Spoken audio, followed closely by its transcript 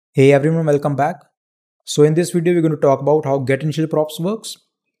Hey everyone, welcome back. So in this video, we're going to talk about how getInitialProps works.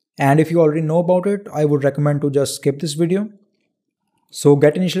 And if you already know about it, I would recommend to just skip this video. So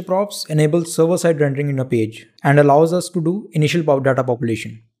getInitialProps enables server-side rendering in a page and allows us to do initial data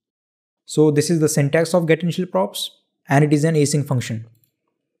population. So this is the syntax of getInitialProps and it is an async function.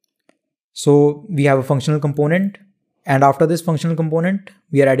 So we have a functional component, and after this functional component,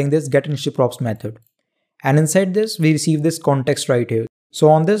 we are adding this getInitialProps method. And inside this, we receive this context right here. So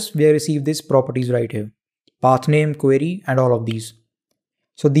on this, we receive these properties right here, path name, query, and all of these.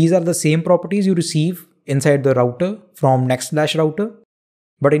 So these are the same properties you receive inside the router from Next.router,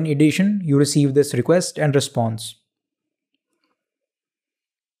 but in addition, you receive this request and response.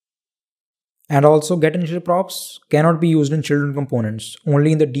 And also getInitialProps cannot be used in children components,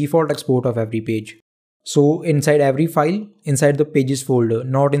 only in the default export of every page. So inside every file, inside the pages folder,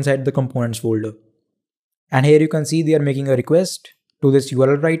 not inside the components folder. And here you can see they are making a request to this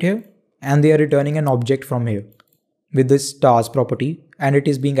URL right here, and they are returning an object from here with this stars property, and it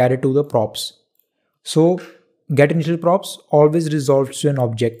is being added to the props. So getInitialProps always resolves to an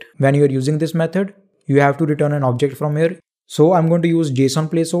object. When you are using this method, you have to return an object from here. So I'm going to use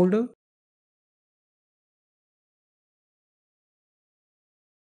JSON placeholder.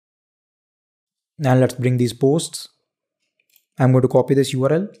 Now let's bring these posts. I'm going to copy this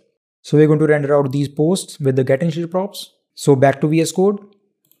URL. So we're going to render out these posts with the getInitialProps. So back to VS Code.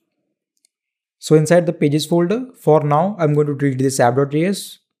 So inside the pages folder, for now, I'm going to delete this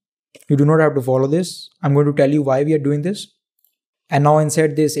app.js. You do not have to follow this. I'm going to tell you why we are doing this. And now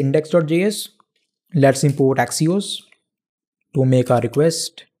inside this index.js, let's import Axios to make our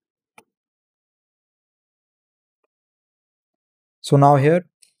request. So now here,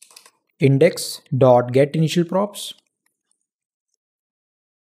 index.getInitialProps,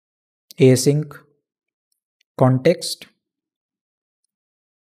 async context.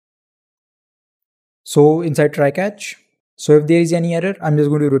 So inside try catch, so if there is any error, I'm just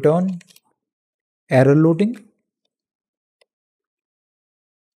going to return error loading.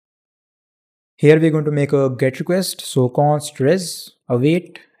 Here we're going to make a get request. So const res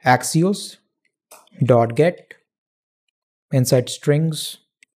await axios dot get inside strings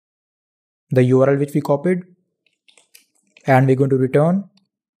the URL which we copied, and we're going to return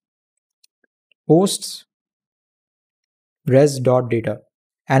posts res dot data.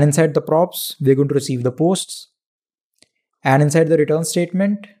 And inside the props, we're going to receive the posts. And inside the return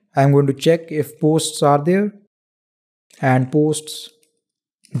statement, I'm going to check if posts are there, and posts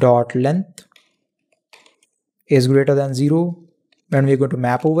dot length is greater than 0, and we're going to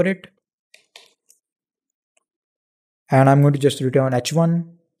map over it. And I'm going to just return h1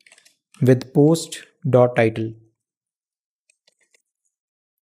 with post dot title.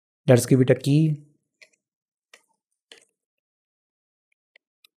 Let's give it a key.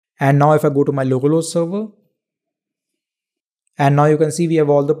 And now if I go to my localhost server, and now you can see we have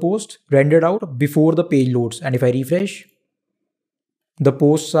all the posts rendered out before the page loads. And if I refresh, the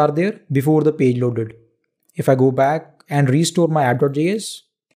posts are there before the page loaded. If I go back and restore my app.js,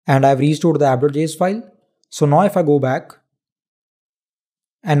 and I've restored the app.js file. So now if I go back,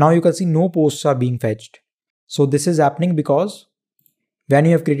 and now you can see no posts are being fetched. So this is happening because when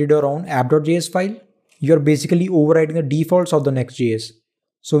you have created your own app.js file, you're basically overriding the defaults of the Next.js.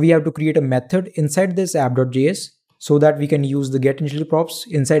 So we have to create a method inside this app.js so that we can use the getInitialProps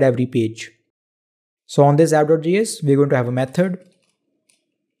inside every page. So on this app.js, we're going to have a method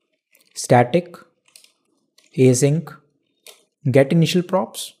static async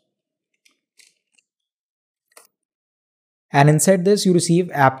getInitialProps. And inside this, you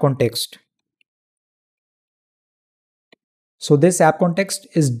receive app context. So this app context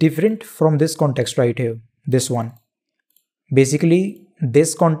is different from this context right here, this one. Basically,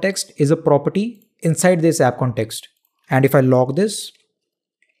 this context is a property inside this app context. And if I log this,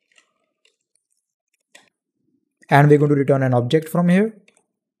 and we're going to return an object from here.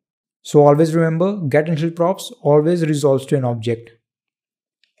 So always remember, getInitialProps always resolves to an object.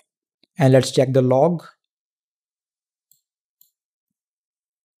 And let's check the log.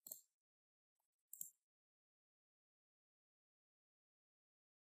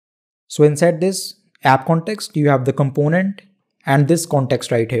 So inside this app context, you have the component and this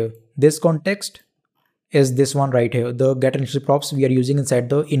context right here. This context is this one right here, the getInitialProps we are using inside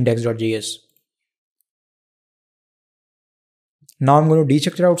the index.js. Now I'm going to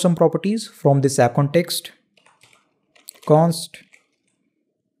destructure out some properties from this app context. Const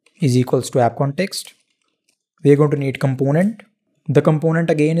is equals to app context. We are going to need component. The component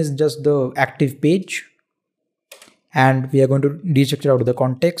again is just the active page. And we are going to destructure out the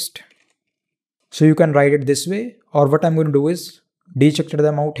context. So you can write it this way, or what I'm going to do is destructure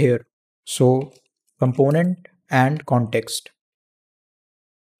them out here. So component and context.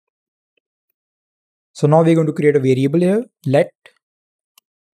 So now we're going to create a variable here. Let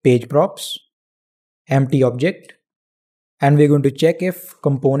page props empty object, and we're going to check if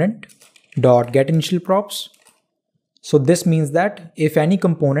component dot get initial props. So this means that if any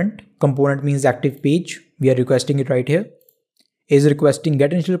component means active page, we are requesting it right here, is requesting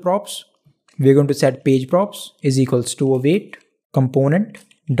get initial props, we're going to set page props is equals to await component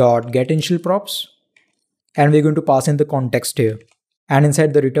dot get initial props, and we're going to pass in the context here. And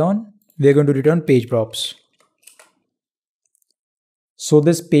inside the return, we're going to return page props. So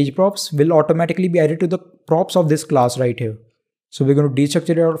this page props will automatically be added to the props of this class right here. So we're going to destructure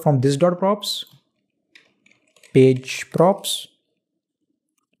it out from this dot props, page props,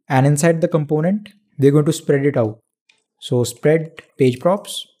 and inside the component, we're going to spread it out. So spread page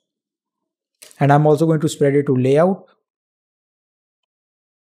props, and I'm also going to spread it to layout.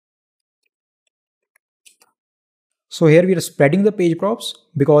 So here we are spreading the page props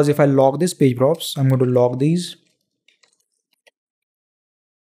because if I log this page props, I'm going to log these.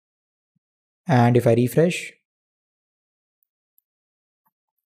 And if I refresh,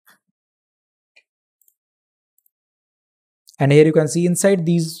 and here you can see inside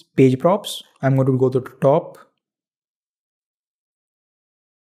these page props, I'm going to go to the top.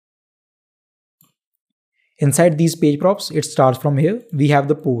 Inside these page props, it starts from here. We have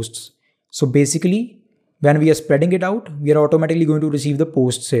the posts. So basically, when we are spreading it out, we are automatically going to receive the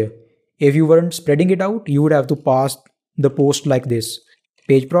posts here. If you weren't spreading it out, you would have to pass the post like this,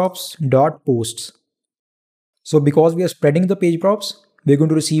 page props dot posts. So because we are spreading the page props, we're going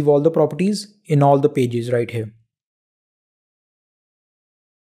to receive all the properties in all the pages right here.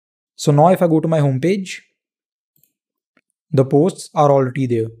 So now if I go to my home page, the posts are already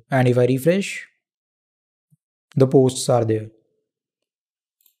there. And if I refresh, the posts are there.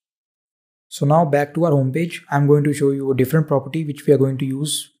 So now back to our home page, I'm going to show you a different property which we are going to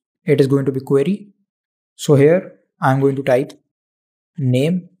use. It is going to be query. So here I'm going to type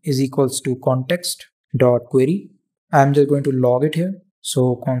name is equals to context dot query. I'm just going to log it here.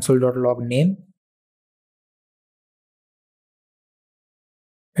 So console.log name.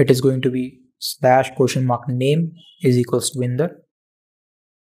 It is going to be /? name is equals to Inder.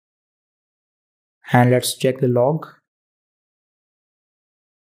 And let's check the log.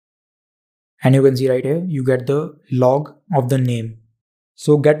 And you can see right here, you get the log of the name.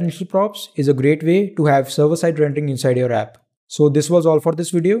 So getInitialProps is a great way to have server-side rendering inside your app. So this was all for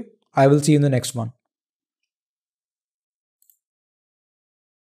this video. I will see you in the next one.